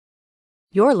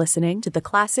You're listening to the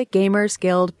Classic Gamers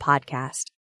Guild podcast.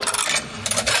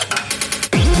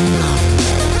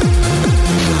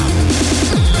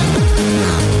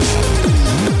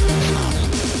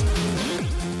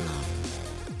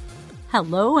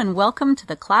 Hello and welcome to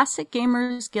the Classic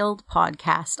Gamers Guild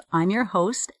podcast. I'm your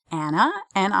host, Anna,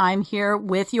 and I'm here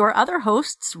with your other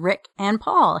hosts, Rick and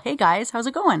Paul. Hey guys, how's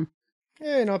it going?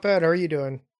 Hey, not bad. How are you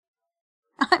doing?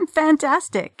 I'm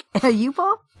fantastic. You,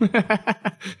 Paul?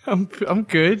 I'm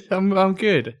good. I'm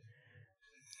good.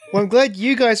 Well, I'm glad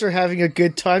you guys are having a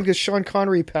good time because Sean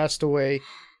Connery passed away.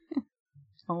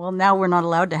 Oh, well, now we're not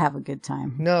allowed to have a good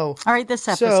time. No. All right, this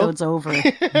episode's over.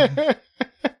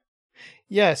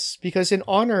 Yes, because in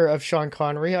honor of Sean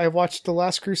Connery, I watched The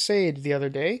Last Crusade the other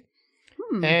day.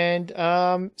 And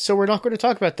so we're not going to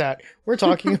talk about that. We're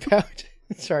talking about...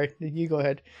 Sorry, you go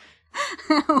ahead.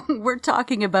 We're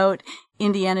talking about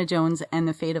Indiana Jones and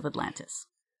the Fate of Atlantis.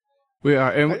 We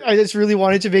are. And I just really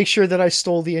wanted to make sure that I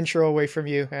stole the intro away from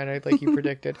you, Anna, like you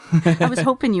predicted. I was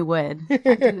hoping you would.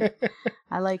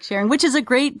 I like sharing, which is a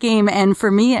great game. And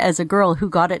for me, as a girl who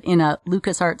got it in a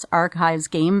LucasArts Archives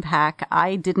game pack,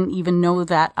 I didn't even know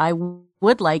that I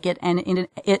would like it. And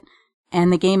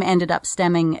the game ended up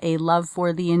stemming a love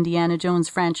for the Indiana Jones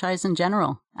franchise in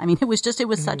general. I mean, it was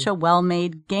such a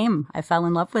well-made game. I fell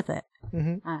in love with it.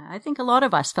 Mm-hmm. I think a lot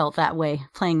of us felt that way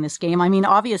playing this game. I mean,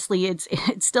 obviously,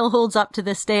 it still holds up to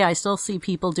this day. I still see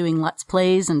people doing Let's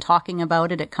Plays and talking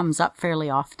about it. It comes up fairly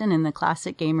often in the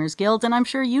Classic Gamers Guild, and I'm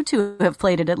sure you two have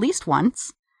played it at least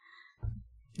once.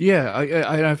 yeah,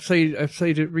 I've played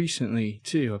it recently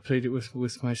too. I played it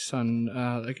with my son,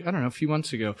 I don't know, a few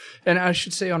months ago. And I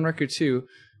should say on record too,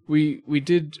 we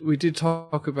did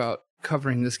talk about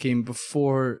covering this game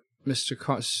before is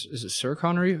it Sir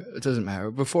Connery? It doesn't matter.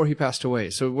 Before he passed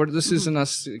away. So this isn't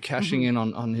us cashing in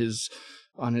on his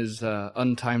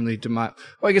untimely demise.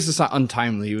 Well, I guess it's not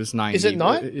untimely. He was 90. Is it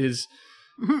not?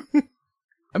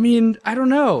 I mean, I don't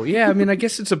know. Yeah, I mean, I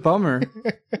guess it's a bummer.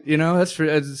 You know, this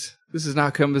is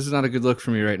not a good look for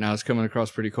me right now. It's coming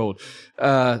across pretty cold.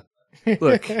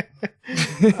 Look.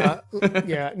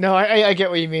 Yeah, no, I get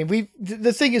what you mean.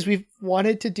 The thing is, we've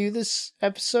wanted to do this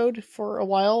episode for a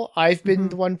while. I've been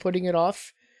the one putting it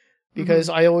off because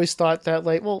I always thought that,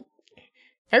 like, well,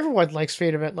 everyone likes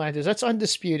Fate of Atlantis. That's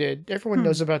undisputed. Everyone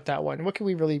knows about that one. What can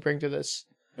we really bring to this?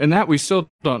 And that we still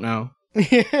don't know.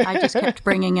 I just kept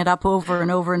bringing it up over and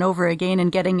over and over again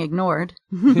and getting ignored.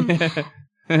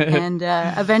 And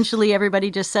eventually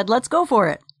everybody just said, let's go for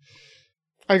it.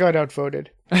 I got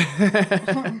outvoted. Yeah,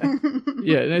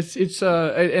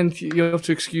 and you have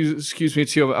to excuse me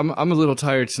too. I'm a little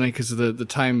tired tonight because of the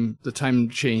time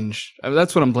change. I mean,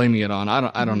 that's what I'm blaming it on.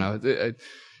 I don't know.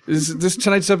 This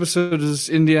tonight's episode is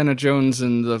Indiana Jones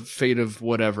and the fate of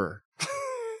whatever.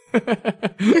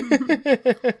 The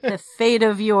fate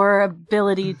of your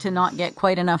ability to not get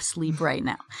quite enough sleep right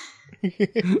now.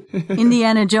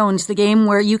 Indiana Jones, the game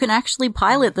where you can actually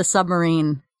pilot the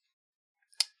submarine.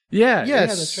 Yeah. Yes. Yeah,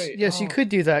 that's right. Yes, you could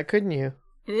do that, couldn't you?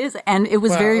 It is, and it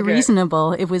was very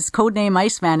reasonable. It was codename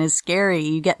Iceman is scary.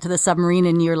 You get to the submarine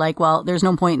and you're like, well, there's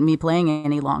no point in me playing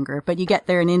any longer. But you get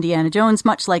there in Indiana Jones,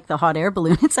 much like the hot air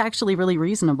balloon. It's actually really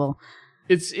reasonable.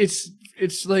 It's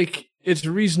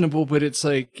reasonable, but it's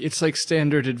like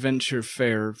standard adventure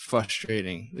fare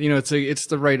frustrating. You know, it's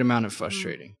the right amount of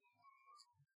frustrating.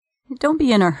 Don't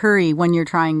be in a hurry when you're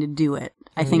trying to do it,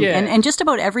 I think. Yeah. And just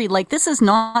about this is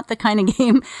not the kind of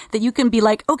game that you can be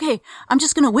like, okay, I'm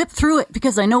just going to whip through it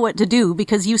because I know what to do,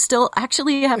 because you still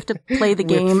actually have to play the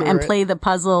game and play the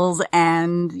puzzles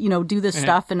and, you know, do the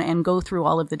stuff and go through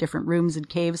all of the different rooms and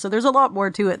caves. So there's a lot more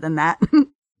to it than that.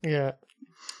 Yeah.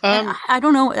 I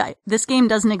don't know. This game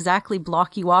doesn't exactly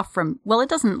block you off from, well, it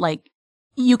doesn't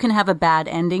you can have a bad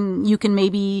ending. You can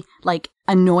maybe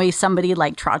annoy somebody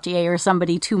like Trottier or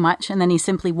somebody too much, and then he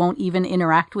simply won't even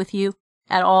interact with you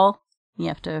at all. You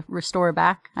have to restore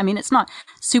back. I mean, it's not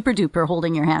super duper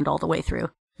holding your hand all the way through.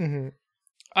 Mm-hmm.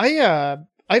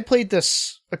 I played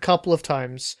this a couple of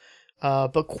times,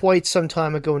 but quite some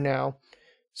time ago now.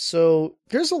 So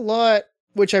there's a lot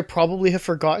which I probably have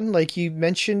forgotten. Like, you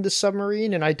mentioned the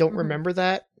submarine, and I don't remember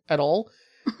that at all.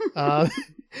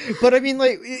 But I mean,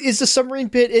 is the submarine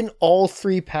bit in all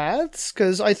three paths?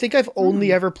 Because I think I've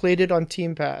only ever played it on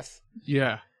Team Path.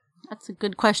 Yeah. That's a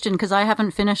good question, because I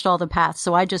haven't finished all the paths,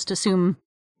 so I just assume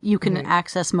you can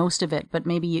access most of it, but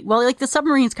maybe... the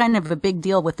submarine's kind of a big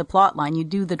deal with the plot line. You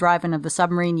do the driving of the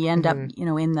submarine, you end up,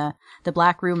 in the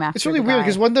black room after. It's really weird,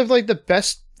 because one of the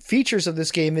best features of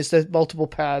this game is the multiple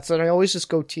paths, and I always just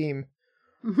go Team.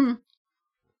 Mm-hmm.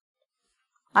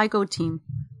 I go Team.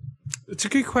 It's a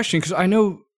good question, because I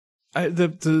know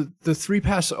the three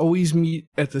paths always meet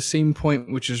at the same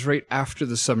point, which is right after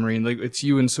the submarine. Like it's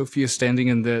you and Sophia standing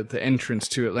in the entrance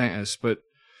to Atlantis. But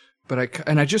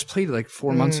I just played it like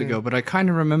 4 months ago. But I kind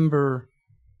of remember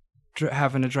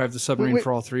having to drive the submarine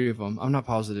for all three of them. I'm not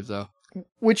positive though.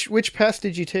 Which path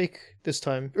did you take this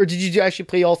time, or did you actually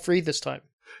play all three this time?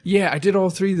 Yeah, I did all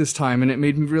three this time, and it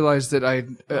made me realize that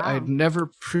I'd never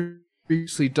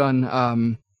previously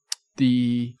done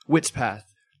the Wits path,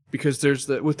 because there's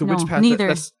Wits path.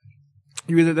 Neither.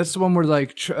 That's the one where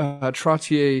like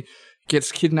Trottier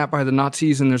gets kidnapped by the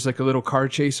Nazis, and there's like a little car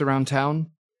chase around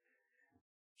town.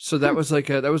 So that was like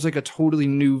a totally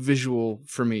new visual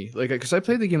for me, like because I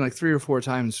played the game like 3 or 4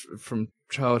 times from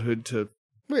childhood to.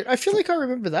 Wait, I feel like I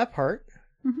remember that part.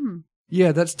 Mm-hmm.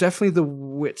 Yeah, that's definitely the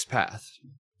Wits path.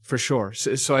 For sure.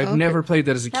 So I've never played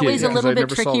that as a kid. That way's a little bit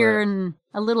trickier and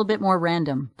a little bit more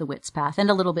random, the Wits path, and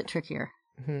a little bit trickier.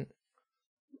 Mm-hmm.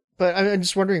 But I'm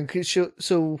just wondering,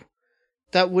 so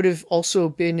that would have also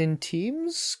been in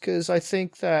teams? Because I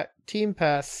think that Team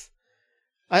Path,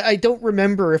 I don't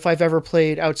remember if I've ever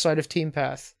played outside of Team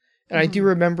Path. And I do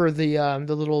remember the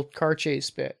little car chase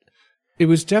bit. It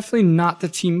was definitely not the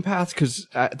team path, because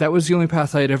that was the only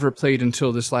path I had ever played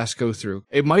until this last go through.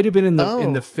 It might have been in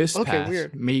the fist path.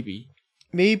 Weird.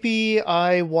 Maybe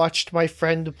I watched my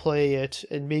friend play it,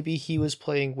 and maybe he was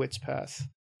playing Wits path.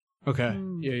 Okay.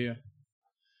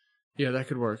 Yeah, that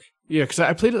could work. Yeah, because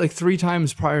I played it like 3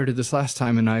 times prior to this last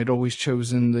time, and I had always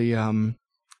chosen the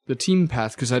team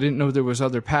path because I didn't know there was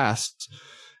other paths,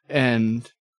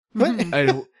 and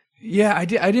I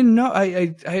didn't know.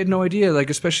 I had no idea. Like,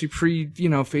 especially pre,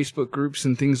 Facebook groups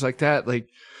and things like that. Like,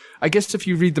 I guess if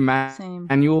you read the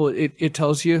manual, it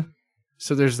tells you.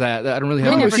 So there's that. I don't really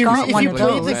have. If you play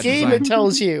the game, it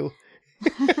tells you.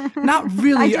 Not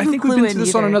really. I think we've been to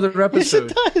this on another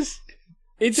episode. Yes,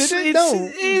 it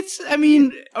does. It's. I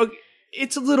mean,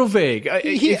 it's a little vague.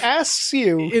 He asks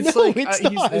you. It's no, like it's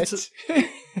not.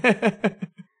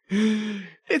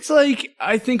 It's like,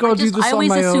 I think I'll do this on my own. I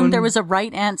always assumed there was a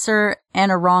right answer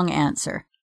and a wrong answer.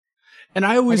 And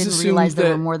I always assumed realize there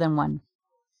were more than one.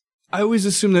 I always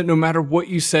assumed that no matter what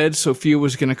you said, Sophia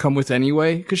was going to come with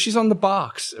anyway, because she's on the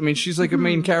box. I mean, she's like a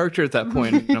main character at that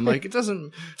point. And I'm like, it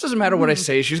doesn't matter what I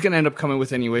say. She's going to end up coming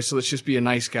with anyway, so let's just be a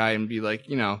nice guy and be like,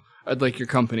 I'd like your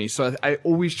company. So I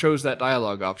always chose that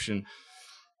dialogue option.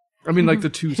 I mean, like the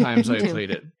 2 times I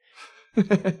played it.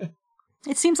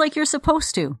 It seems like you're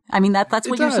supposed to. I mean, that's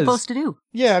what you're supposed to do.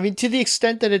 Yeah, I mean, to the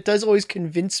extent that it does always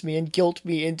convince me and guilt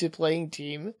me into playing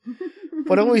team.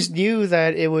 But I always knew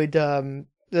that it would,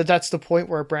 that's the point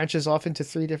where it branches off into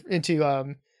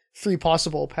 3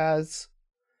 possible paths.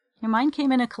 Yeah, mine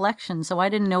came in a collection, so I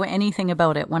didn't know anything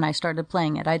about it when I started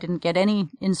playing it. I didn't get any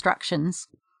instructions.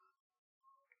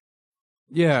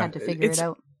 Yeah. I had to figure it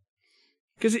out.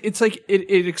 Because it's like,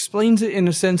 it explains it in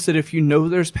a sense that if you know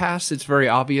there's paths, it's very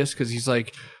obvious, because he's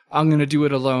like, I'm going to do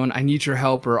it alone, I need your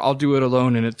help, or I'll do it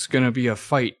alone and it's going to be a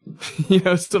fight.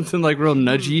 Something like real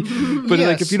nudgy. But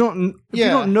like, if you don't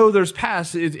know there's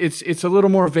paths, it's a little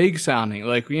more vague sounding.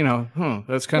 Like,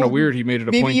 that's kind of weird he made it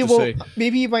a point to say.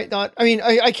 Maybe you might not, I mean,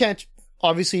 I can't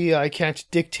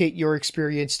dictate your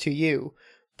experience to you,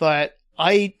 but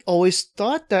I always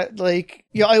thought that,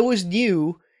 I always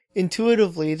knew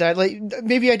intuitively that,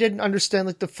 maybe I didn't understand,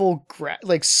 the full,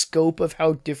 scope of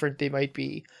how different they might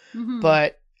be. Mm-hmm.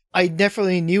 But I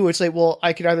definitely knew it's like, well,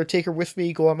 I could either take her with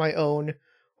me, go on my own,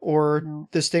 or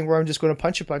this thing where I'm just going to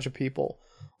punch a bunch of people.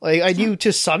 I knew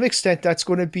to some extent that's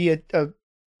going to be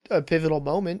a pivotal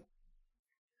moment.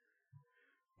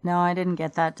 No, I didn't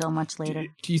get that till much later.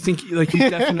 Do you think, you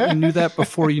definitely knew that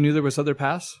before you knew there was other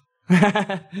paths?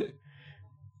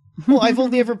 Well, I've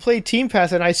only ever played Team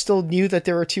Path, and I still knew that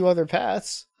there were 2 other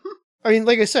paths. I mean,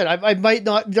 like I said,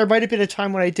 there might have been a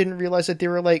time when I didn't realize that they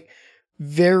were,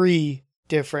 very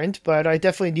different, but I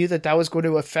definitely knew that was going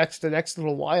to affect the next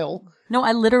little while. No,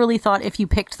 I literally thought if you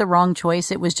picked the wrong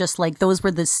choice, it was just those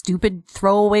were the stupid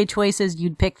throwaway choices.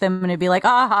 You'd pick them, and it'd be like,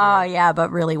 yeah,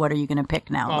 but really, what are you going to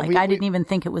pick now? I didn't even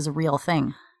think it was a real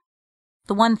thing.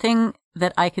 The one thing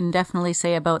that I can definitely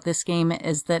say about this game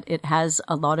is that it has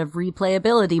a lot of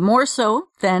replayability, more so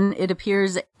than it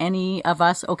appears any of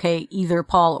us, either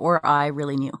Paul or I,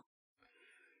 really knew.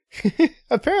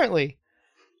 Apparently.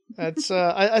 That's,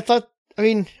 I thought, I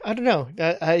mean, I don't know.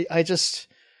 I just,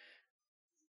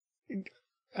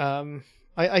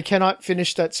 I cannot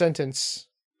finish that sentence.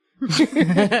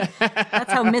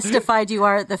 That's how mystified you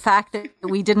are at the fact that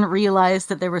we didn't realize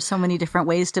that there were so many different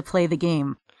ways to play the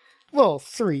game. Well,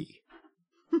 3.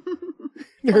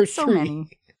 There are so 3. many.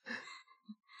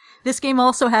 This game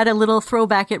also had a little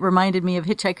throwback. It reminded me of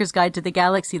Hitchhiker's Guide to the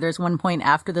Galaxy. There's one point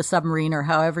after the submarine or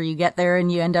however you get there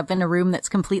and you end up in a room that's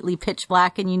completely pitch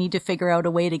black and you need to figure out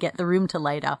a way to get the room to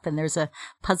light up. And there's a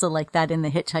puzzle like that in the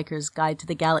Hitchhiker's Guide to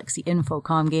the Galaxy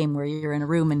Infocom game where you're in a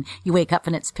room and you wake up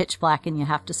and it's pitch black and you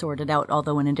have to sort it out,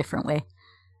 although in a different way.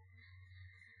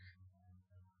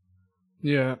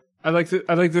 Yeah, I like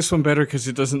this one better because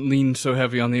it doesn't lean so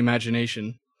heavy on the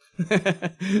imagination.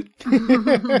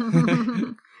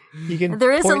 You can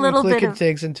there is point a little and click bit at of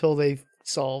things until they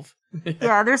solve.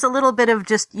 Yeah, there's a little bit of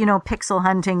just, pixel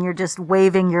hunting. You're just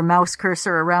waving your mouse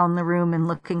cursor around the room and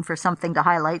looking for something to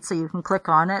highlight so you can click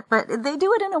on it. But they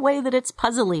do it in a way that it's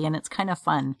puzzly and it's kind of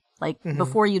fun. Like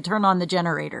before you turn on the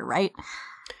generator, right?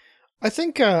 I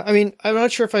think, I'm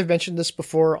not sure if I've mentioned this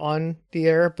before on the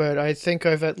air, but I think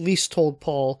I've at least told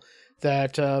Paul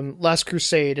that Last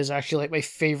Crusade is actually like my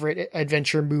favorite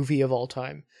adventure movie of all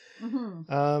time.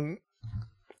 Mm-hmm.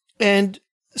 And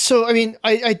so, I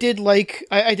did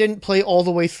I didn't play all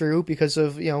the way through because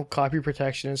of, copy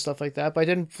protection and stuff like that, but I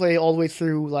didn't play all the way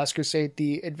through Last Crusade,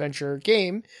 the adventure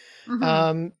game.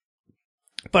 Mm-hmm.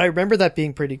 But I remember that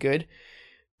being pretty good.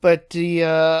 But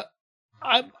I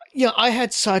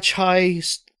had such high,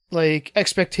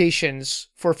 expectations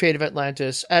for Fate of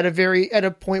Atlantis at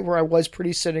a point where I was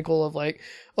pretty cynical of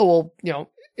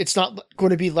it's not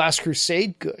going to be Last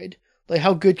Crusade good. Like,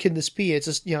 how good can this be? It's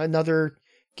just, another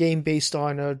game based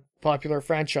on a popular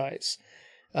franchise.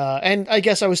 And I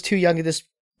guess I was too young at this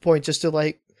point just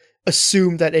to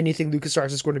assume that anything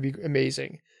LucasArts is going to be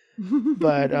amazing.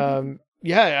 But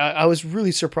I was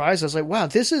really surprised. I was like, wow,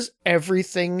 this is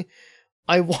everything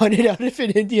I wanted out of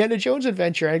an Indiana Jones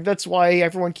adventure. And that's why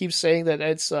everyone keeps saying that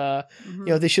it's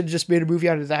they should have just made a movie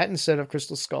out of that instead of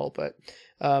Crystal Skull. But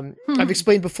I've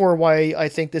explained before why I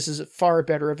think this is far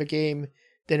better of a game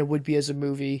than it would be as a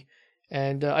movie.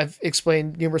 And I've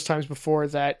explained numerous times before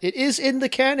that it is in the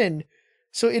canon.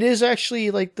 So it is actually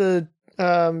the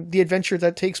adventure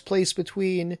that takes place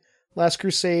between Last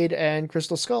Crusade and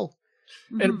Crystal Skull.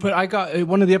 But I got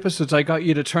one of the episodes. I got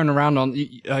you to turn around on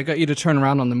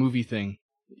the movie thing.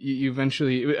 You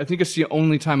eventually. I think it's the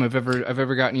only time I've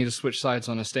ever gotten you to switch sides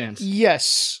on a stance.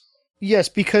 Yes,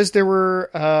 because there were.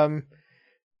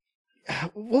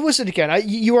 What was it again?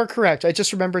 You are correct. I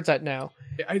just remembered that now.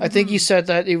 I think you said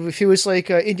that if it was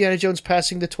Indiana Jones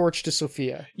passing the torch to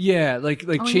Sophia. Yeah,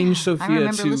 change Sophia. I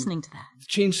remember listening to that.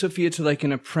 Change Sophia to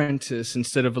an apprentice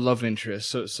instead of a love interest.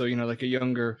 So a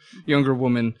younger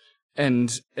woman,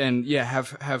 and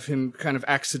have him kind of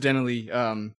accidentally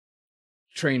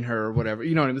train her or whatever.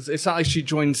 It's not like she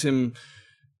joins him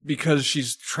because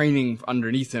she's training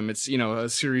underneath him. It's, a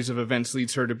series of events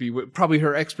leads her to be probably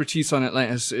her expertise on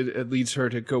Atlantis. It leads her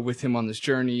to go with him on this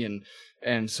journey.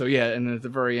 And so, and at the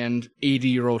very end,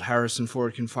 80-year-old Harrison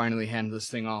Ford can finally hand this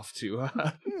thing off to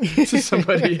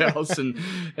somebody else and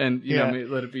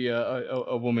let it be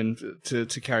a woman to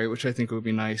carry it, which I think would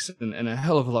be nice and a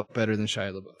hell of a lot better than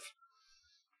Shia LaBeouf.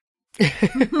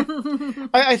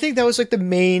 I think that was the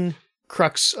main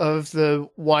crux of the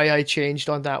why I changed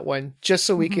on that one, just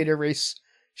so we could erase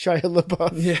Shia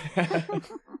LaBeouf. Yeah.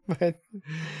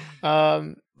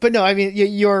 But no,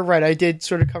 you're right. I did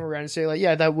sort of come around and say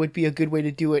that would be a good way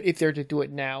to do it if they're to do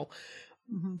it now.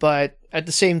 Mm-hmm. But at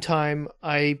the same time,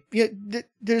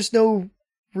 there's no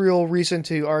real reason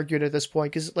to argue it at this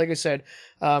point because, like I said,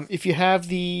 if you have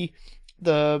the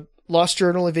Lost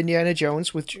Journal of Indiana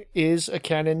Jones, which is a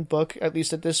canon book, at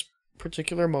least at this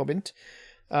particular moment.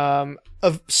 A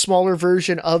smaller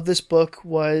version of this book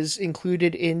was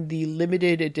included in the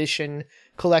limited edition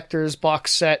collector's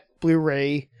box set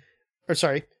Blu-ray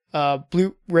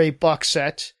box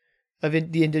set of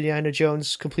the Indiana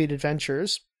Jones Complete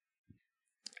Adventures.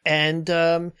 And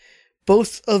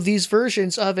both of these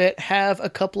versions of it have a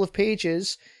couple of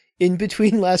pages in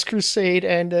between Last Crusade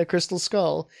and Crystal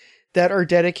Skull that are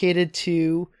dedicated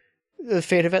to the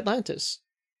Fate of Atlantis.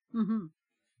 Mm-hmm.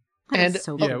 And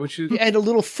and a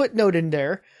little footnote in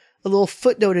there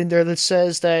that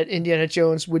says that Indiana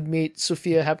Jones would meet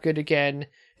Sophia Hapgood again.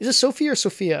 Is it Sophie or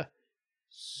Sophia?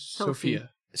 Sophia.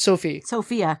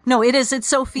 Sophia. No, it is. It's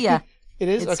Sophia. It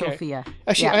is? It's okay. Sophia.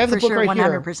 Actually, I have the book right 100%. here.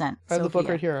 I have the book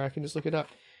right here. I can just look it up.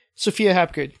 Sophia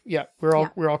Hapgood. Yeah, we're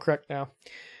all correct now.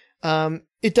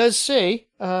 It does say,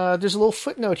 there's a little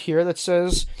footnote here that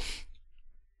says,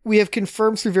 we have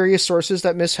confirmed through various sources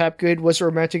that Miss Hapgood was a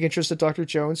romantic interest of Dr.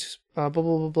 Jones, blah, blah,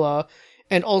 blah, blah.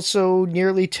 And also,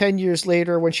 nearly 10 years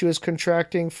later, when she was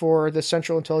contracting for the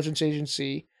Central Intelligence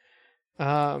Agency,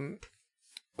 so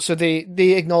they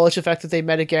acknowledge the fact that they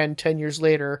met again 10 years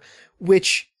later,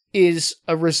 which is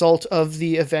a result of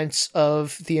the events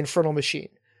of the Infernal Machine.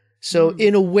 So,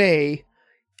 in a way,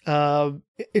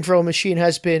 Infernal Machine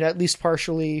has been at least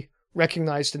partially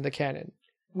recognized in the canon.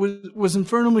 Was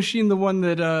Infernal Machine the one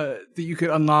that you could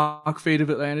unlock Fate of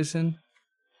Atlantis in?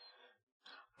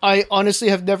 I honestly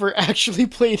have never actually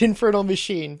played Infernal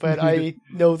Machine, but I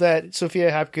know that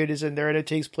Sophia Hapgood is in there and it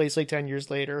takes place like 10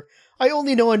 years later. I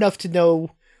only know enough to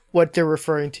know what they're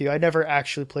referring to. I never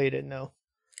actually played it, no.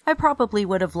 I probably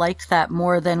would have liked that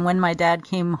more than when my dad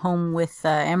came home with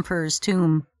Emperor's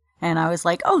Tomb. And I was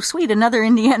like, oh, sweet, another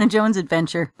Indiana Jones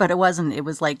adventure. But it wasn't. It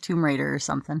was like Tomb Raider or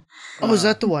something. Oh, is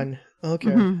that the one? Okay.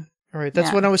 Mm-hmm. All right.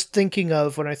 That's what I was thinking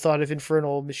of when I thought of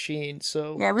Infernal Machine.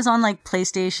 So yeah, it was on like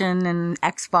PlayStation and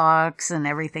Xbox and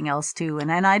everything else too.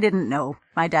 And I didn't know.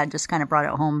 My dad just kind of brought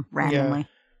it home randomly. Yeah.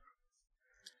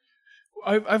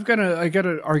 I got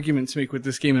an argument to make with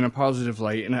this game in a positive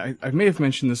light, and I may have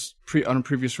mentioned this on a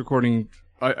previous recording.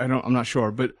 I'm not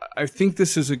sure, but I think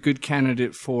this is a good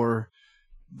candidate for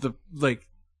the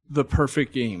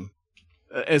perfect game,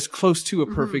 as close to a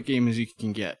perfect game as you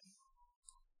can get.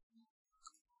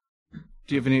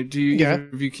 Do you have any?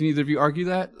 Can either of you argue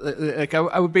that? Like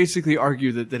I would basically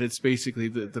argue that it's basically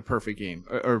the perfect game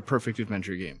or perfect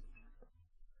adventure game.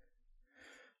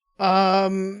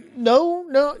 No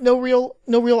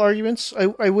real arguments.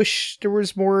 I wish there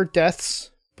was more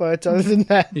deaths, but other than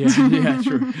that, yeah,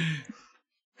 true.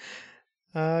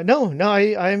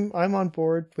 I'm on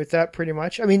board with that pretty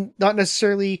much. I mean, not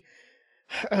necessarily.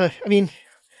 How do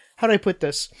I put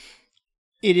this?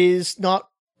 It is not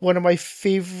one of my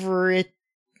favorite.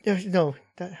 No,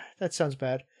 that sounds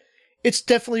bad. It's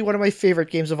definitely one of my favorite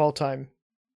games of all time.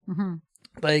 Mm-hmm.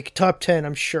 Like top 10,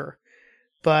 I'm sure.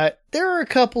 But there are a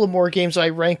couple of more games I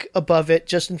rank above it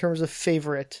just in terms of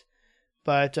favorite.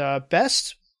 But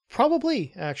best,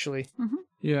 probably, actually. Mm-hmm.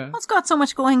 Yeah. Well, it's got so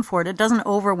much going for it. It doesn't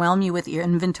overwhelm you with your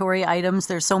inventory items.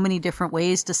 There's so many different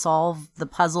ways to solve the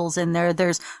puzzles in there.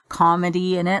 There's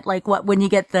comedy in it. Like when you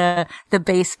get the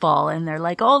baseball and they're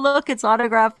like, oh, look, it's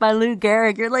autographed by Lou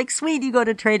Gehrig. You're like, sweet, you go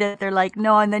to trade it. They're like,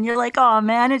 no. And then you're like, oh,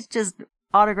 man, it's just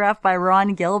autographed by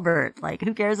Ron Gilbert. Like,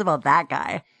 who cares about that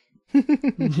guy?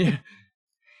 Yeah.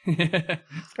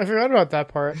 I forgot about that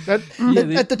part. At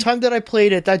the time that I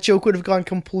played it, that joke would have gone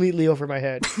completely over my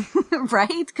head.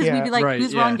 Right? Because we'd be like,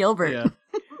 who's Ron Gilbert?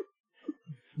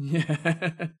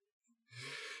 Yeah.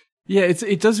 Yeah,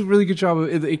 it does a really good job.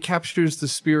 It captures the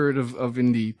spirit of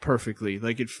Indy perfectly.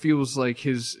 Like it feels like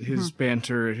his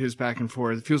banter, his back and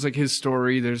forth. It feels like his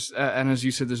story. There's and as you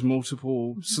said, there's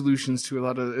multiple solutions to a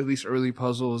lot of at least early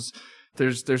puzzles.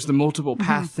 There's the multiple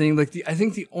path thing. Like I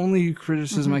think the only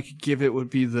criticism I could give it would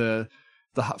be the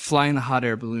flying the hot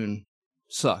air balloon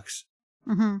sucks.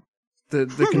 Mm-hmm.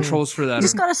 The controls for that. You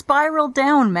just gotta spiral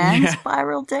down, man. Yeah.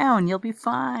 Spiral down. You'll be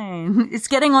fine. It's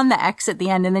getting on the X at the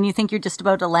end, and then you think you're just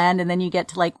about to land, and then you get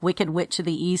to like Wicked Witch of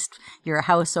the East, your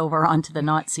house over onto the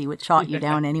Nazi, which shot you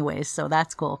down anyways. So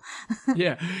that's cool.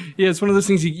 Yeah. It's one of those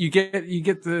things you get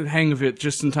the hang of it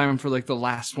just in time for like the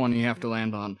last one you have to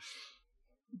land on.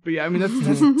 But yeah, I mean that's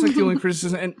like the only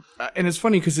criticism, and it's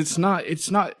funny because it's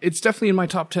definitely in my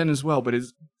top 10 as well. But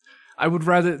I would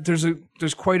rather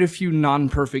there's quite a few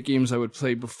non-perfect games I would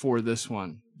play before this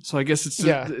one. So I guess it's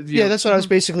that's what I was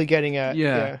basically getting at.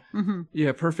 Yeah,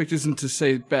 perfect isn't to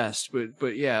say best,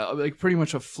 but yeah, like pretty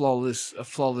much a flawless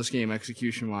game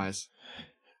execution wise.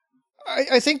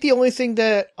 I think the only thing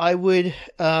that I would,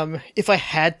 if I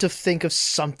had to think of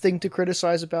something to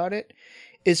criticize about it,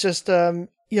 is just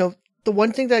the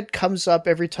one thing that comes up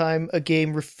every time a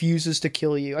game refuses to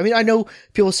kill you. I mean, I know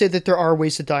people say that there are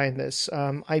ways to die in this.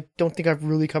 I don't think I've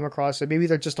really come across it. Maybe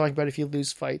they're just talking about if you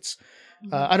lose fights.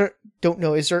 I don't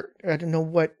know. I don't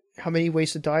know how many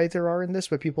ways to die there are in this,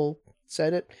 but people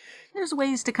said it. There's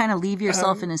ways to kind of leave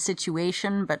yourself in a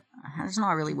situation, but there's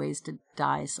not really ways to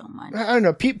die so much. I don't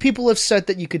know. People have said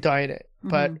that you could die in it,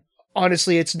 but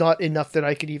honestly, it's not enough that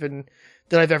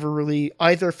I've ever really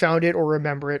either found it or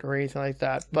remember it or anything like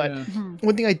that. But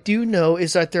one thing I do know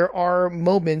is that there are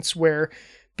moments where,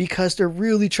 because they're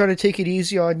really trying to take it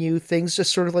easy on you, things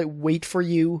just sort of like wait for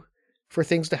for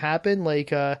things to happen.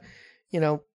 Like,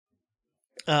 you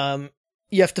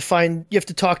have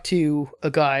to talk to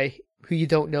a guy who you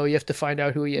don't know. You have to find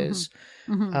out who he is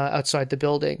outside the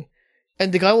building.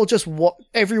 And the guy will just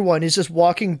everyone is just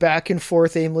walking back and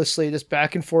forth aimlessly, just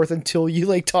back and forth until you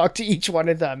like talk to each one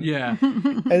of them. Yeah.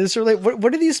 And it's sort of like,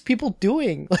 what are these people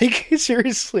doing? Like,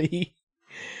 seriously.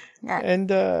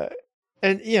 Yeah.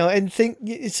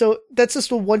 So that's just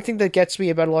the one thing that gets me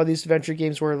about a lot of these adventure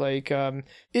games where like,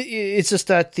 it's just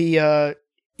that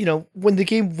when the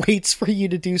game waits for you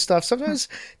to do stuff, sometimes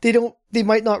they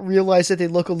might not realize that they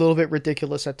look a little bit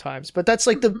ridiculous at times, but that's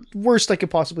like the worst I could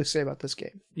possibly say about this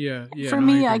game. For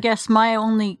me, I guess my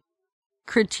only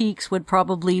critiques would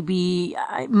probably be,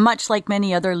 much like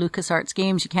many other LucasArts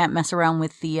games, you can't mess around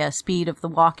with the speed of the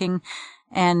walking.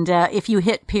 And if you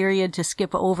hit period to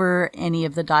skip over any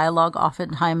of the dialogue,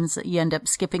 oftentimes you end up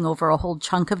skipping over a whole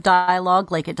chunk of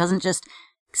dialogue. Like, it doesn't just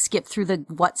skip through the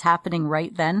what's happening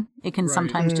right then. It can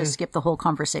sometimes just skip the whole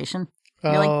conversation.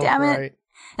 You're like, damn it.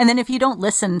 And then if you don't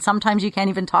listen, sometimes you can't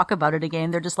even talk about it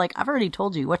again. They're just like, I've already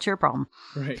told you. What's your problem?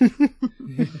 Right.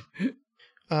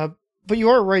 But you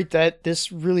are right that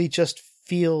this really just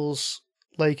feels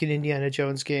like an Indiana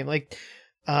Jones game. Like,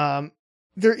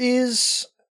 there is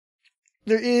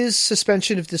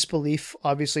suspension of disbelief,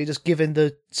 obviously, just given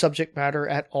the subject matter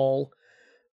at all.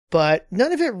 But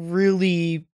none of it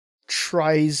really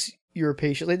tries your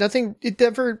patience. Like, nothing, it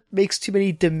never makes too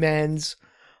many demands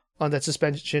on that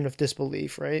suspension of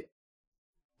disbelief, right?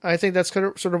 I think that's kind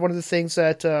of sort of one of the things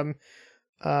that the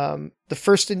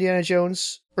first Indiana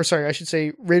Jones, or sorry, I should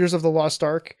say Raiders of the Lost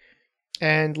Ark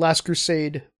and Last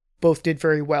Crusade both did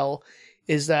very well,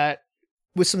 is that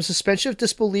with some suspension of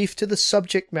disbelief to the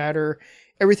subject matter,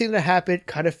 everything that happened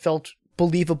kind of felt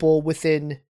believable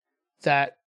within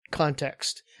that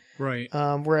context. Right.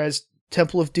 Whereas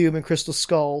Temple of Doom and Crystal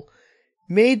Skull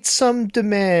made some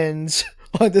demands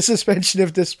on the suspension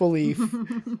of disbelief.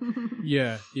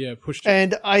 Yeah, pushed it.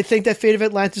 And I think that Fate of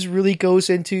Atlantis really goes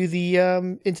into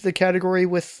the category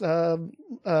with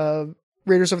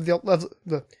Raiders of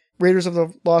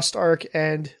the Lost Ark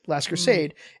and Last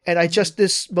Crusade. And I just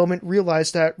this moment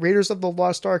realized that Raiders of the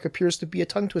Lost Ark appears to be a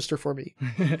tongue twister for me.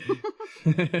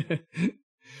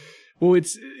 Well,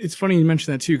 it's funny you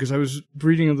mentioned that too, because I was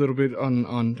reading a little bit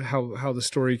on how the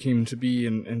story came to be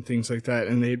and things like that,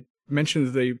 and they mentioned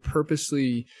that they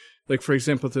purposely, like, for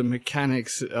example, the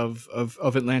mechanics of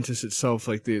Atlantis itself,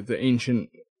 like the ancient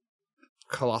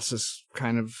Colossus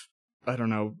kind of, I don't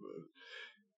know,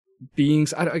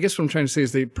 beings. I guess what I'm trying to say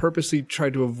is they purposely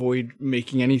tried to avoid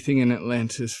making anything in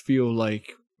Atlantis feel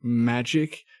like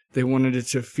magic. They wanted it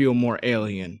to feel more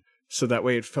alien, so that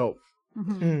way it felt.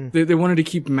 Mm-hmm. They wanted to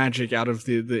keep magic out of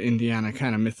the Indiana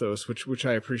kind of mythos, which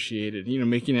I appreciated. You know,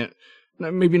 making it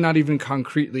maybe not even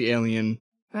concretely alien.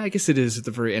 I guess it is at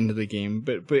the very end of the game,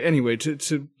 but anyway,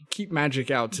 to keep magic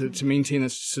out, to maintain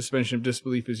that suspension of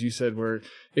disbelief, as you said, where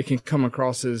it can come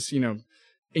across as, you know,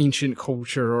 ancient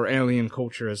culture or alien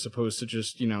culture as opposed to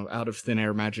just, you know, out of thin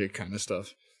air magic kind of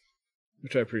stuff,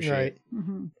 which I appreciate. Right.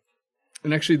 Mm-hmm.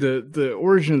 And actually, the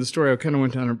origin of the story, I kind of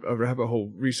went down a rabbit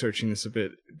hole researching this a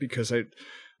bit, because I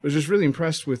was just really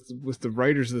impressed with the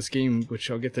writers of this game,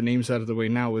 which I'll get the names out of the way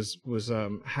now, was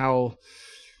Hal.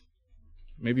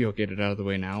 Maybe I'll get it out of the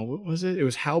way now. What was it? It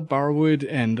was Hal Barwood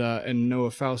and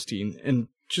Noah Faustine, and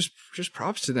just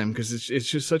props to them, because it's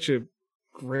just such a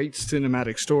great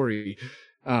cinematic story.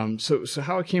 So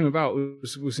how it came about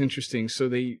was interesting. So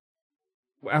they,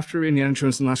 after Indiana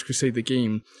Jones and Last Crusade, the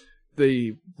game,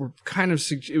 they were kind of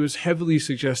it was heavily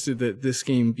suggested that this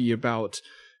game be about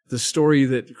the story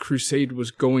that Crusade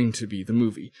was going to be, the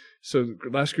movie. So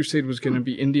Last Crusade was going to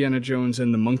be Indiana Jones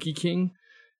and the Monkey King.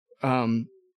 And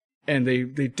they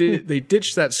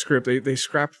ditched that script. They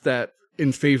scrapped that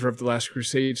in favor of the Last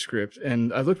Crusade script.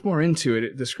 And I looked more into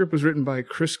it. The script was written by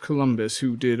Chris Columbus,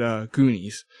 who did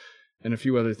Goonies and a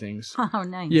few other things. Oh,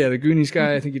 nice. Yeah, the Goonies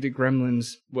guy. I think he did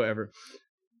Gremlins, whatever.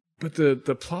 But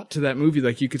the plot to that movie,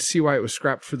 like, you could see why it was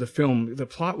scrapped for the film. The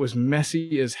plot was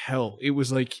messy as hell. It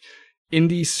was like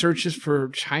Indy searches for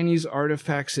Chinese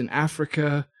artifacts in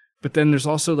Africa. But then there's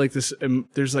also like this,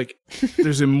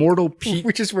 there's immortal peach.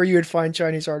 Which is where you would find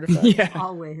Chinese artifacts. Yeah.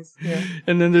 Always. Yeah.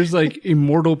 And then there's like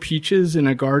immortal peaches in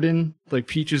a garden, like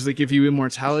peaches that give you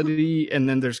immortality. And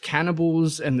then there's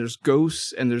cannibals, and there's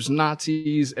ghosts, and there's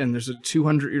Nazis, and there's a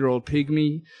 200-year-old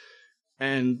pygmy.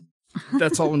 And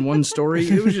that's all in one story.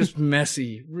 It was just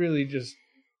messy. Really just,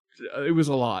 it was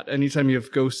a lot. Anytime you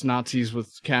have ghosts, Nazis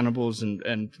with cannibals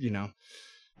and you know,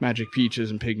 magic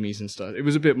peaches and pygmies and stuff. It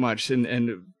was a bit much.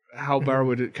 And Hal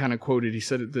Barwood kind of quoted, he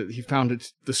said that he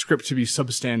found the script to be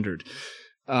substandard.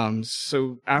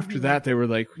 So after that, they were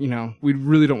like, you know, we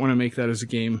really don't want to make that as a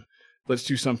game. Let's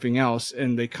do something else.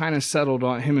 And they kind of settled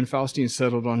on, him and Faustine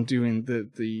settled on doing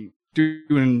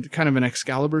doing kind of an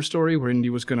Excalibur story where Indy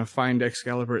was going to find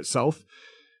Excalibur itself,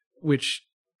 which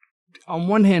on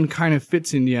one hand kind of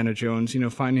fits Indiana Jones, you know,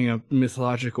 finding a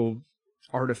mythological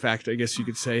artifact, I guess you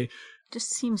could say. Just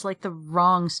seems like the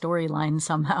wrong storyline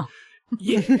somehow.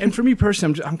 Yeah, and for me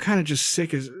personally, I'm kind of just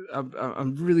sick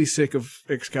I'm really sick of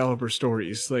Excalibur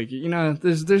stories. Like, you know,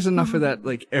 there's enough of that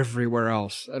like everywhere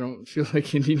else. I don't feel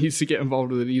like Indy needs to get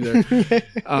involved with it either.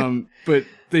 But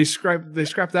they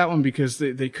scrapped that one because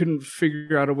they couldn't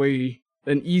figure out a way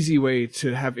an easy way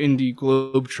to have Indy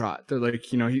globetrot. They're like,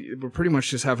 we're pretty much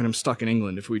just having him stuck in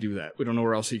England if we do that. We don't know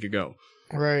where else he could go.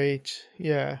 Right.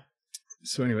 Yeah.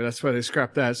 So anyway, that's why they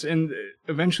scrapped that. And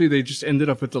eventually they just ended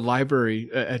up at the library,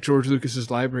 at George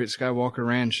Lucas's library at Skywalker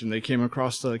Ranch, and they came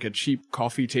across like a cheap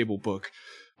coffee table book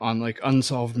on like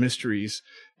unsolved mysteries.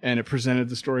 And it presented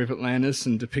the story of Atlantis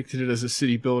and depicted it as a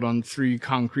city built on 3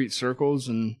 concrete circles.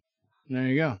 And there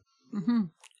you go. Mm-hmm.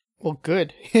 Well,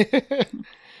 good.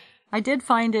 I did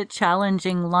find it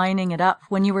challenging lining it up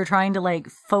when you were trying to like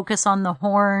focus on the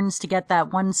horns to get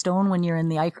that one stone when you're in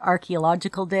the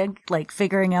archaeological dig, like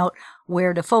figuring out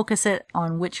where to focus it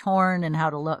on which horn and how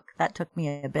to look. That took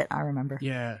me a bit, I remember.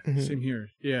 Yeah, same here.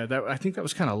 Yeah, I think that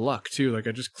was kind of luck too. Like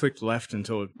I just clicked left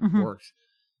until it worked.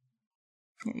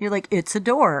 You're like, it's a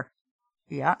door.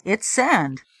 Yeah, it's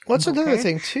sand. Well, that's another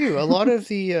thing too. A lot of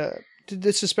the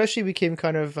this especially became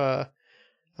kind of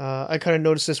I kind of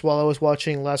noticed this while I was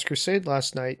watching Last Crusade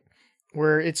last night,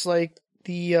 where it's like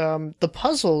the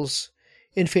puzzles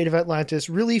in Fate of Atlantis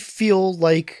really feel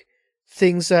like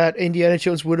things that Indiana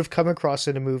Jones would have come across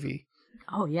in a movie.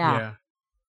 Oh yeah.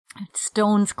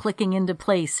 Stones clicking into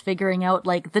place, figuring out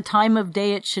like the time of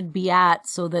day it should be at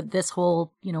so that this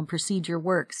whole, procedure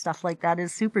works. Stuff like that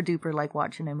is super duper like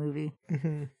watching a movie.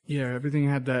 Mm-hmm. Yeah, everything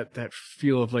had that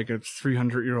feel of like a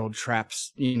 300-year-old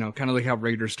traps, kind of like how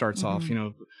Raider starts off,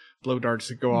 blow darts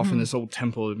that go off in this old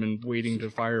temple that have been waiting to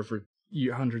fire for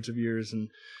hundreds of years. And,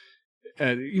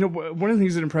 one of the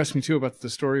things that impressed me too about the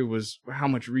story was how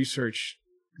much research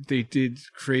they did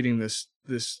creating this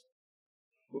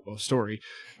story.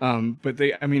 But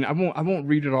I won't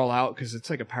read it all out because it's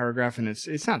like a paragraph and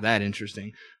it's not that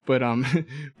interesting. But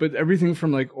but everything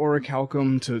from like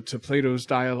orichalcum to Plato's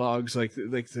dialogues, like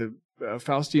the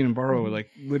Faustine and Barrow like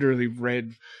literally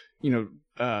read,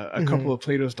 a couple of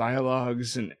Plato's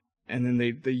dialogues and then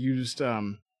they used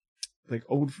like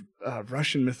old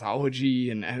Russian mythology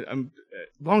and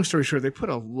long story short, they put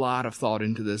a lot of thought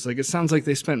into this. Like it sounds like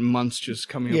they spent months just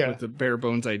coming up with the bare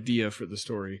bones idea for the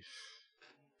story.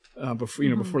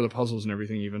 Before the puzzles and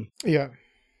everything even. Yeah.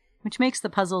 Which makes the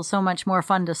puzzle so much more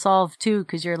fun to solve too,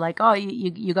 because you're like, oh,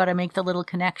 you got to make the little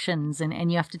connections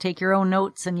and you have to take your own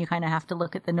notes and you kind of have to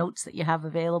look at the notes that you have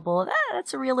available.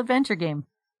 That's a real adventure game.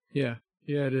 Yeah.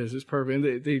 Yeah, it is. It's perfect.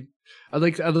 And I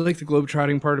like the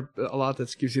globetrotting part a lot.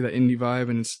 That gives you that indie vibe,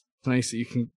 and it's nice that you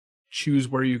can choose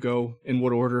where you go in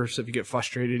what order. So if you get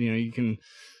frustrated, you can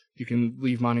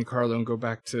leave Monte Carlo and go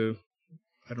back to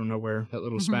I don't know where, that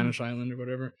little Spanish island or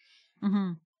whatever.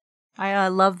 Mm-hmm. I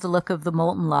love the look of the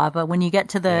molten lava when you get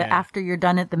to after you're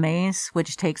done at the maze,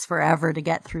 which takes forever to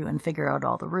get through and figure out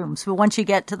all the rooms. But once you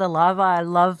get to the lava, I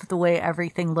love the way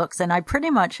everything looks. And I pretty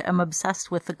much am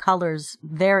obsessed with the colors.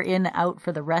 They're in out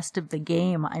for the rest of the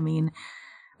game. I mean,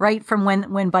 right from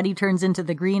when Buddy turns into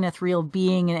the green ethereal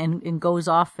being and goes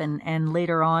off and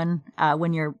later on,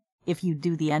 if you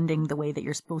do the ending the way that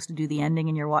you're supposed to do the ending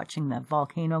and you're watching the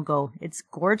volcano go, it's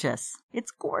gorgeous.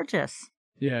 It's gorgeous.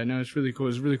 Yeah, no, it's really cool.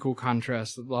 It's a really cool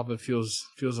contrast. The lava feels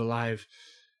alive.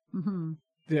 Mm-hmm.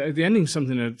 The ending's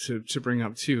something to bring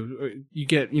up too. You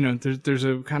get, there's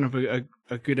a kind of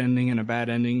a good ending and a bad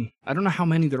ending. I don't know how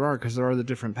many there are because there are the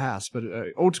different paths, but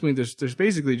ultimately there's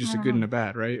basically just a good and a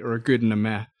bad, right? Or a good and a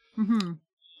meh. Mm-hmm.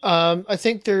 I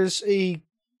think there's a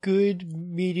good,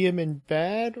 medium, and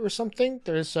bad or something.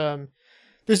 There's a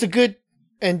good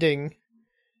ending,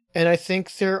 and I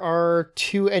think there are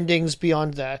 2 endings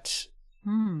beyond that.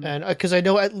 And because I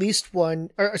know at least one.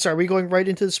 Sorry, are we going right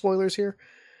into the spoilers here?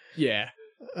 Yeah.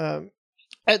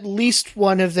 At least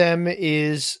one of them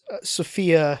is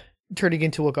Sophia turning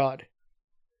into a god.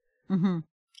 Mm-hmm.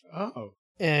 Oh.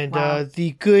 And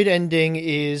the good ending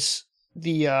is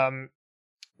the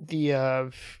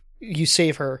you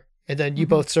save her and then you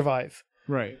both survive.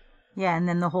 Right. Yeah, and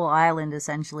then the whole island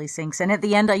essentially sinks. And at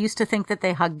the end, I used to think that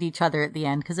they hugged each other at the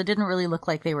end because it didn't really look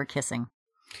like they were kissing.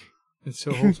 It's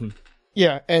so wholesome.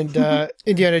 Yeah, and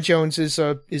Indiana Jones is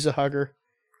a hugger.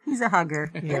 He's a hugger.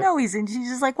 Yeah. She's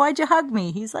just like, why'd you hug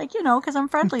me? He's like, because I'm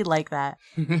friendly like that.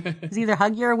 He's either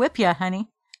hug you or whip you, honey.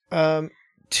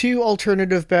 2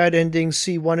 alternative bad endings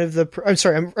see one of the... I'm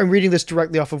sorry, I'm reading this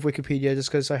directly off of Wikipedia just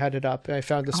because I had it up and I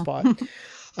found the spot.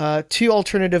 2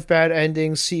 alternative bad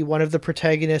endings see one of the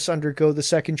protagonists undergo the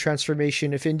second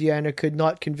transformation if Indiana could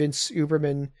not convince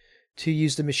Uberman to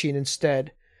use the machine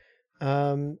instead.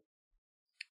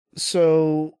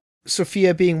 So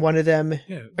Sophia being one of them,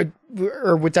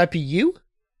 or would that be you?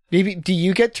 Maybe do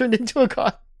you get turned into a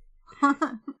god?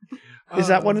 Is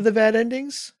that one of the bad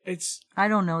endings? I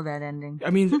don't know that ending. I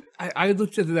mean, I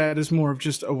looked at that as more of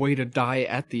just a way to die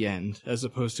at the end, as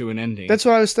opposed to an ending. That's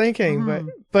what I was thinking,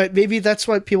 but maybe that's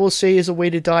what people say is a way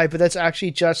to die, but that's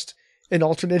actually just an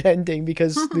alternate ending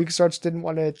because LucasArts didn't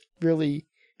want to really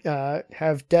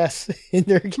have death in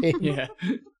their game. Yeah.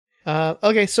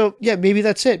 Okay, so yeah, maybe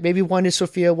that's it. Maybe one is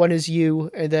Sophia, one is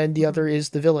you, and then the other is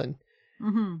the villain.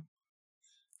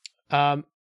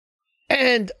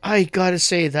 And I gotta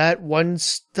say that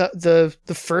one's the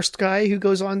first guy who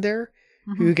goes on there,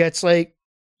 who gets like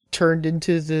turned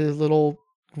into the little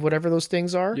whatever those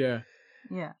things are. Yeah.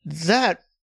 That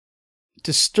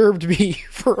disturbed me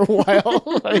for a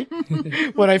while. Like,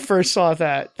 when I first saw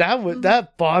that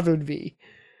that bothered me.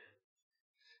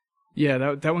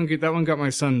 Yeah, that one got my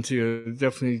son too. It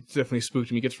definitely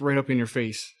spooked me. It gets right up in your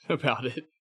face about it.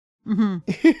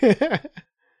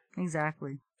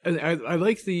 Exactly. I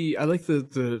like the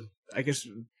I guess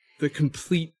the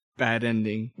complete bad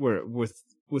ending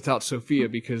without Sophia,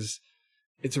 because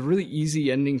it's a really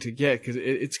easy ending to get, because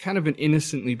it's kind of an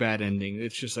innocently bad ending.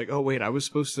 It's just like, oh wait, I was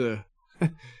supposed to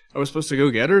go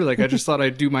get her. Like, I just thought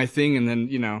I'd do my thing, and then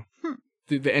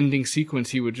the ending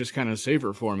sequence, he would just kind of save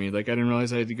her for me. Like, I didn't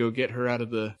realize I had to go get her out of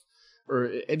the, or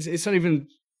it's not even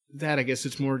that. I guess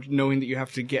it's more knowing that you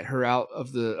have to get her out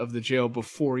of the jail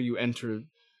before you enter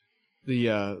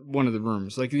the one of the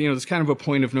rooms. Like, there's kind of a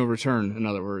point of no return, in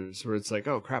other words, where it's like,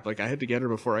 oh crap, like I had to get her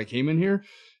before I came in here,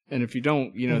 and if you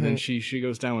don't, then she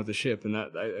goes down with the ship, and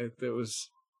it was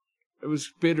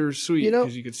bittersweet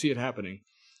because you could see it happening.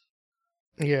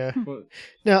 Yeah.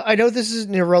 Now, I know this is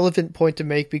an irrelevant point to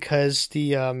make because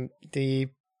the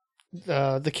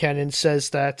canon says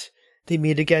that they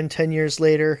meet again 10 years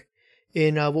later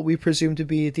in what we presume to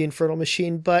be the Infernal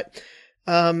Machine, but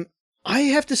I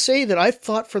have to say that I've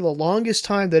thought for the longest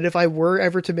time that if I were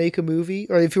ever to make a movie,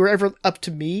 or if it were ever up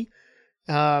to me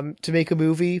to make a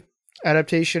movie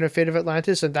adaptation of Fate of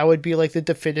Atlantis, and that would be like the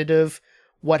definitive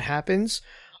what happens,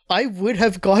 I would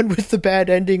have gone with the bad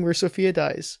ending where Sophia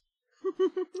dies.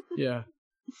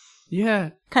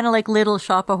 Yeah. Kind of like Little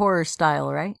Shop of Horror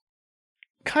style, right?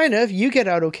 Kind of. You get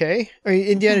out okay. I mean,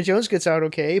 Indiana Jones gets out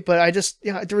okay, but I just,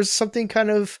 there was something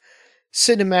kind of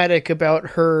cinematic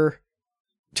about her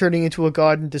turning into a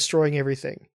god and destroying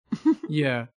everything.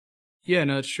 Yeah,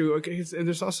 no, it's true. Okay, and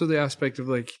there's also the aspect of,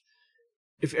 like,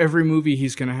 if every movie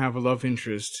he's going to have a love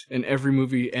interest, and every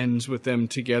movie ends with them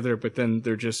together, but then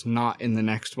they're just not in the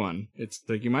next one, it's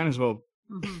like, you might as well,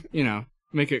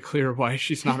 make it clear why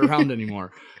she's not around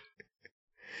anymore.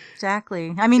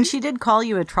 Exactly. I mean, she did call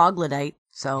you a troglodyte,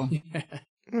 so.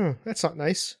 Yeah. That's not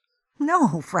nice.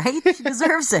 No, right? She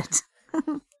deserves it.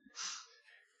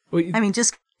 Well, I mean,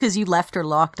 just because you left her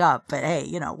locked up, but hey,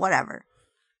 whatever.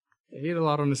 He had a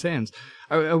lot on his hands.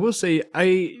 I will say,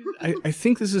 I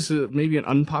think this is maybe an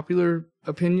unpopular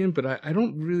opinion, but I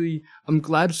don't really, I'm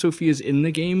glad Sophia's in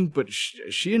the game, but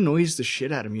she annoys the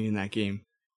shit out of me in that game.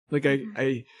 Like,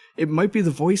 it might be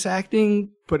the voice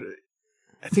acting, but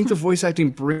I think the voice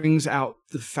acting brings out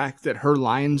the fact that her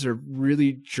lines are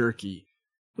really jerky.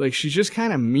 Like, she's just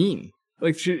kind of mean.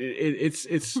 Like,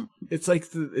 it's like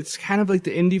it's kind of like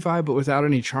the Indy vibe, but without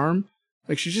any charm.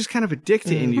 Like, she's just kind of a dick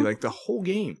to Indy, like, the whole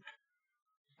game.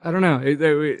 I don't know.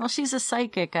 Well, she's a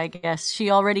psychic, I guess.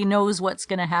 She already knows what's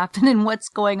going to happen and what's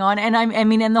going on. And I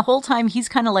mean, and the whole time he's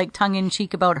kind of like tongue in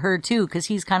cheek about her too, because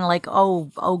he's kind of like,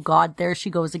 oh God, there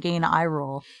she goes again, eye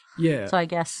roll. Yeah. So I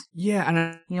guess. Yeah,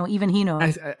 and even he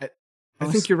knows. I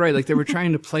think you're right. Like, they were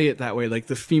trying to play it that way, like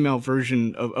the female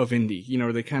version of Indy.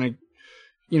 They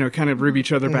kind of rib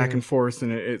each other back and forth,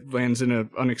 and it lands in an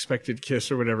unexpected kiss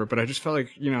or whatever. But I just felt like,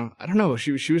 I don't know.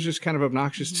 She was just kind of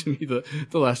obnoxious to me the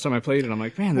last time I played it. I'm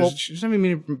like, man, she's not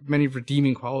even many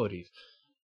redeeming qualities.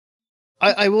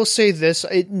 I will say this: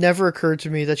 it never occurred to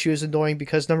me that she was annoying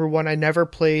because, number one, I never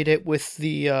played it with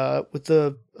the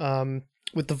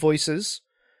voices.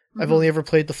 I've only ever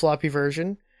played the floppy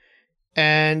version,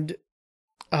 and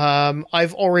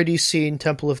I've already seen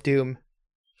Temple of Doom.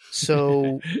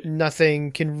 So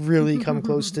nothing can really come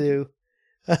close to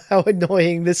how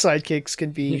annoying the sidekicks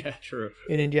can be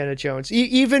in Indiana Jones.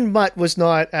 Even Mutt was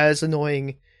not as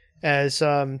annoying as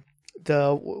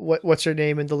what's her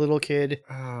name and the little kid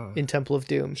in Temple of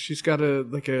Doom. She's got a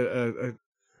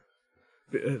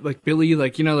like Billy,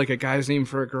 like like a guy's name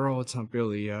for a girl. It's not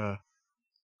Billy.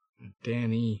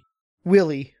 Danny.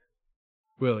 Willie.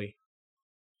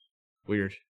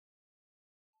 Weird.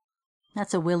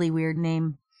 That's a Willie weird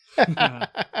name.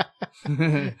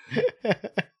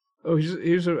 Oh,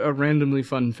 here's a randomly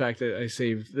fun fact that I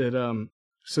saved. That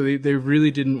so they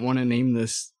really didn't want to name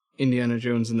this Indiana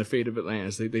Jones and the Fate of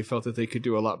Atlantis. They felt that they could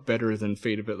do a lot better than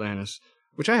Fate of Atlantis.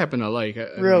 which I happen to like.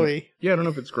 Really? I don't know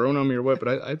if it's grown on me or what,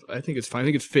 but I think it's fine. I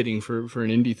think it's fitting for an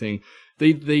indie thing.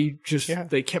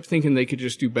 They kept thinking they could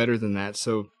just do better than that.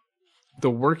 So the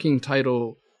working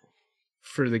title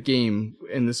for the game,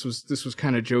 and this was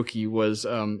kind of jokey, was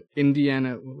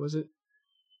Indiana. What was it?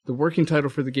 The working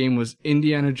title for the game was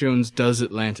Indiana Jones Does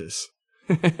Atlantis.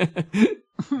 And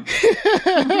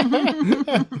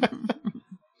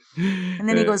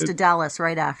then he goes to Dallas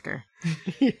right after.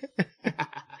 I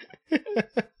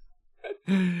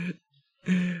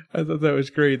thought that was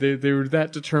great. They were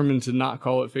that determined to not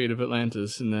call it Fate of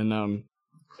Atlantis, and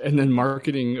then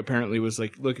marketing apparently was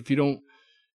like, look, if you don't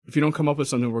come up with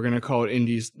something, we're gonna call it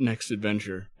Indy's Next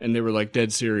Adventure, and they were like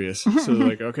dead serious. So they're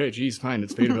like, okay, geez, fine,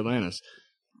 it's Fate of Atlantis.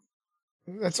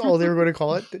 That's all they were going to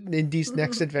call it, Indy's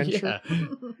Next Adventure.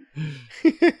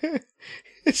 Yeah.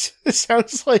 It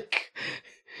sounds like,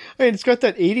 I mean, it's got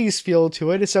that 80s feel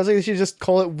to it. It sounds like they should just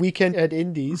call it Weekend at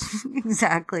Indy's.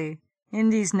 Exactly.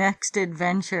 Indy's Next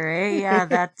Adventure, eh? Yeah,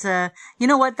 that's, you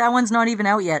know what? That one's not even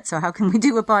out yet, so how can we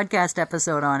do a podcast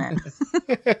episode on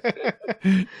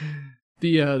it?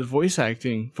 The voice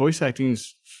acting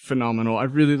is phenomenal. I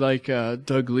really like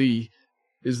Doug Lee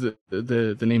is the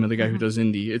name of the guy who does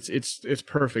Indy. It's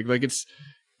perfect. Like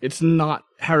it's not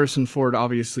Harrison Ford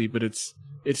obviously, but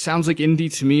it sounds like Indy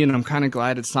to me, and I'm kind of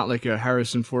glad it's not like a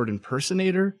Harrison Ford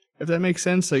impersonator, if that makes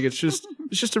sense. Like it's just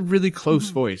a really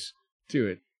close voice to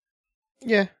it.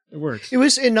 Yeah. It works. It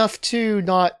was enough to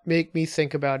not make me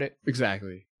think about it.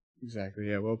 Exactly.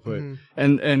 Yeah, well put.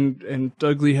 And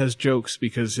Doug Lee has jokes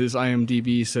because his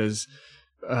IMDb says,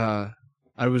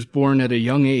 I was born at a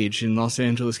young age in Los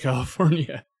Angeles,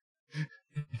 California.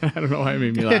 I don't know why it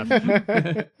made me laugh.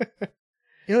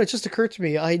 You know, it just occurred to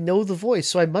me, I know the voice,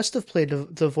 so I must have played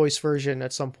the voice version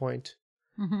at some point.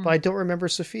 But I don't remember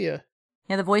Sophia.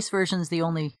 Yeah, the voice version's the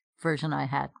only version I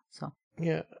had, so.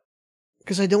 Yeah.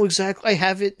 Because I know exactly, I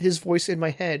have his voice in my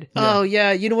head. Yeah. Oh,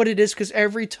 yeah, you know what it is? Because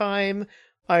every time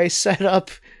I set up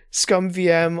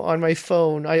ScumVM on my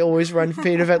phone, I always run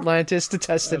Fate of Atlantis to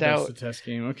test it out. That's the test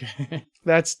game, okay.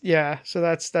 So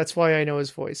that's why I know his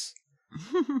voice.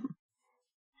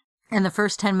 And the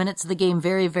first 10 minutes of the game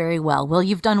very, very well. Well,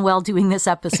 you've done well doing this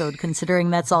episode,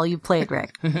 considering that's all you played,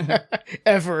 Rick.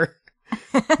 Ever.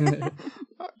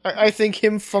 I think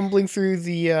him fumbling through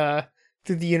the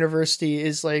university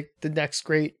is like the next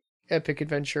great epic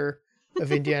adventure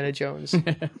of Indiana Jones.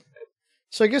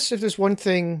 So I guess if there's one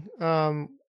thing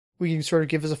we can sort of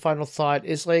give as a final thought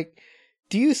is like,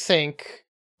 do you think,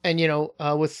 and you know,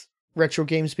 with retro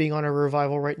games being on a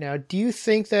revival right now, do you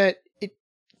think that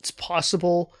it's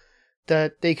possible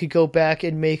that they could go back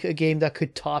and make a game that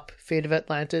could top Fate of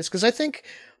Atlantis? Because I think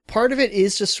part of it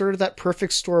is just sort of that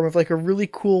perfect storm of like a really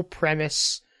cool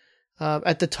premise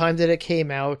at the time that it came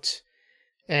out,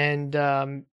 and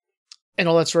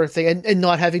all that sort of thing, and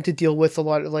not having to deal with a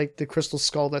lot of like the Crystal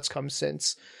Skull that's come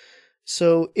since.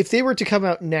 So if they were to come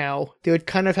out now, they would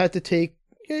kind of have to take,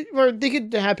 or they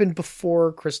could happen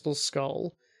before Crystal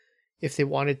Skull if they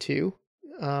wanted to,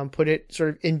 put it sort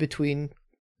of in between.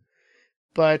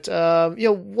 But, you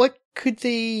know, what could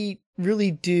they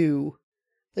really do?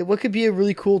 Like, what could be a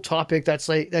really cool topic that's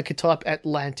like, that could top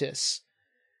Atlantis?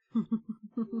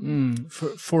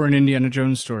 For an Indiana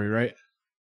Jones story, right?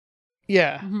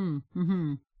 Yeah.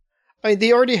 Mm-hmm. I mean,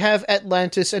 they already have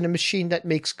Atlantis and a machine that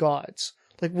makes gods.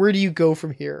 Like, where do you go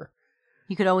from here?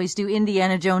 You could always do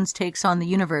Indiana Jones takes on the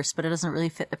universe, but it doesn't really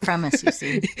fit the premise, you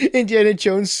see. Indiana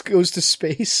Jones goes to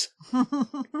space.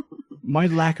 My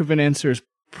lack of an answer is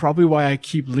probably why I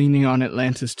keep leaning on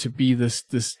Atlantis to be this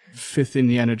fifth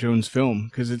Indiana Jones film,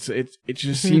 because it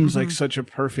just seems like such a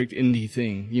perfect indie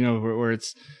thing, you know, where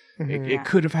it's it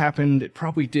could have happened, it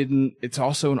probably didn't. It's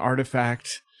also an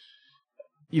artifact,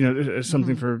 you know,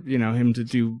 something for, you know, him to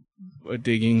do a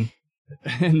digging,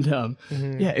 and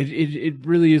yeah, it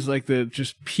really is like the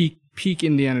just peak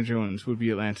Indiana Jones would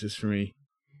be Atlantis for me.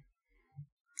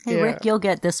 Hey, Yeah. Rick, you'll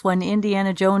get this one: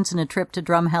 Indiana Jones and a trip to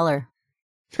Drumheller.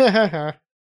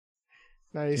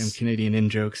 Nice. Damn Canadian in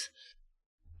jokes.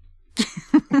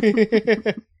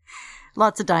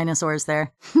 Lots of dinosaurs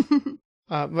there.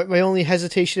 My only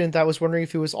hesitation in that was wondering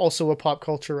if it was also a pop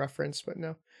culture reference, but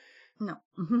no. No.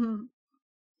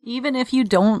 Even if you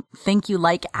don't think you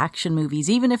like action movies,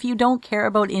 even if you don't care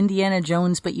about Indiana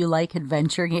Jones but you like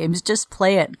adventure games, just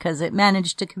play it, because it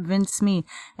managed to convince me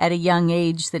at a young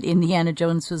age that Indiana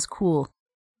Jones was cool.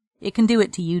 It can do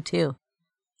it to you too.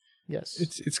 Yes.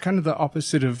 It's kind of the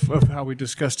opposite of how we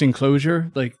discussed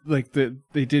Enclosure. Like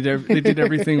they did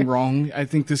everything wrong. I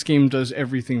think this game does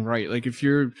everything right. Like if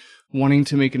you're wanting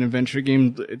to make an adventure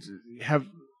game,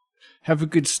 have a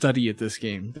good study at this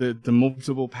game. The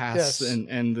multiple paths Yes.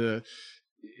 and the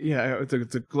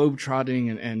the globe trotting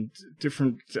and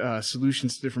different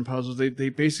solutions to different puzzles. They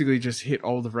basically just hit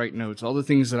all the right notes, all the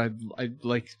things that I'd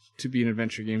like to be in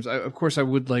adventure games. Of course, I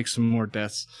would like some more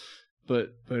deaths,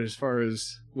 but as far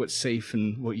as what's safe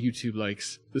and what YouTube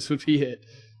likes, this would be it.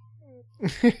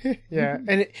 Yeah,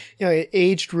 and it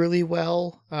aged really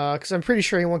well, because I'm pretty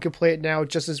sure anyone could play it now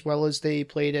just as well as they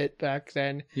played it back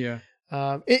then. Yeah.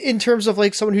 In terms of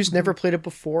like someone who's never played it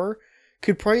before,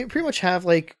 could pretty much have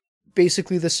like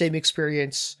basically the same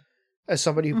experience as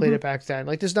somebody who played it back then.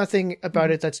 Like, there's nothing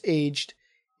about it that's aged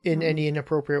in any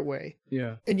inappropriate way.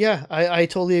 Yeah. And yeah, I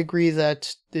totally agree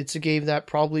that it's a game that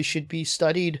probably should be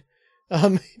studied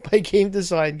by game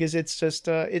design, because it's just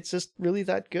really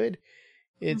that good.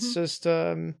 It's just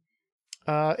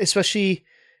especially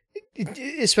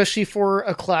for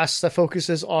a class that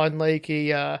focuses on like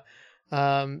a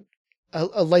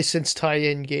licensed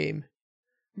tie-in game.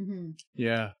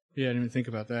 Yeah, I didn't even think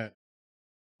about that.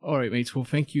 All right, mates. Well,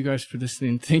 thank you guys for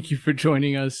listening. Thank you for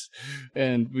joining us,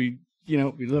 and we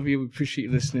love you. We appreciate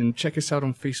you listening. Check us out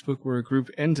on Facebook. We're a group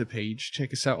and a page.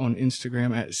 Check us out on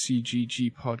Instagram at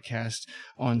CGG Podcast.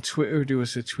 On Twitter, do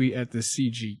us a tweet at the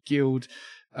CG Guild.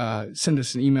 Send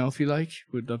us an email if you like.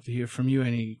 We'd love to hear from you.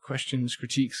 Any questions,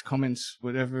 critiques, comments,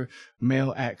 whatever.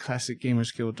 Mail at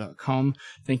classicgamersguild.com.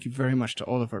 Thank you very much to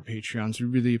all of our Patreons. We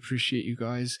really appreciate you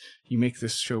guys. You make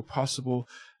this show possible.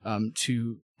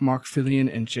 To Mark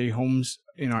Fillion and Jay Holmes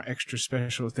in our extra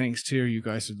special thanks tier. You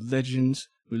guys are legends.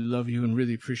 We love you and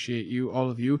really appreciate you, all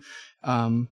of you.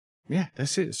 Yeah,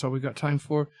 that's it. That's all we got time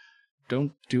for.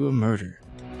 Don't do a murder.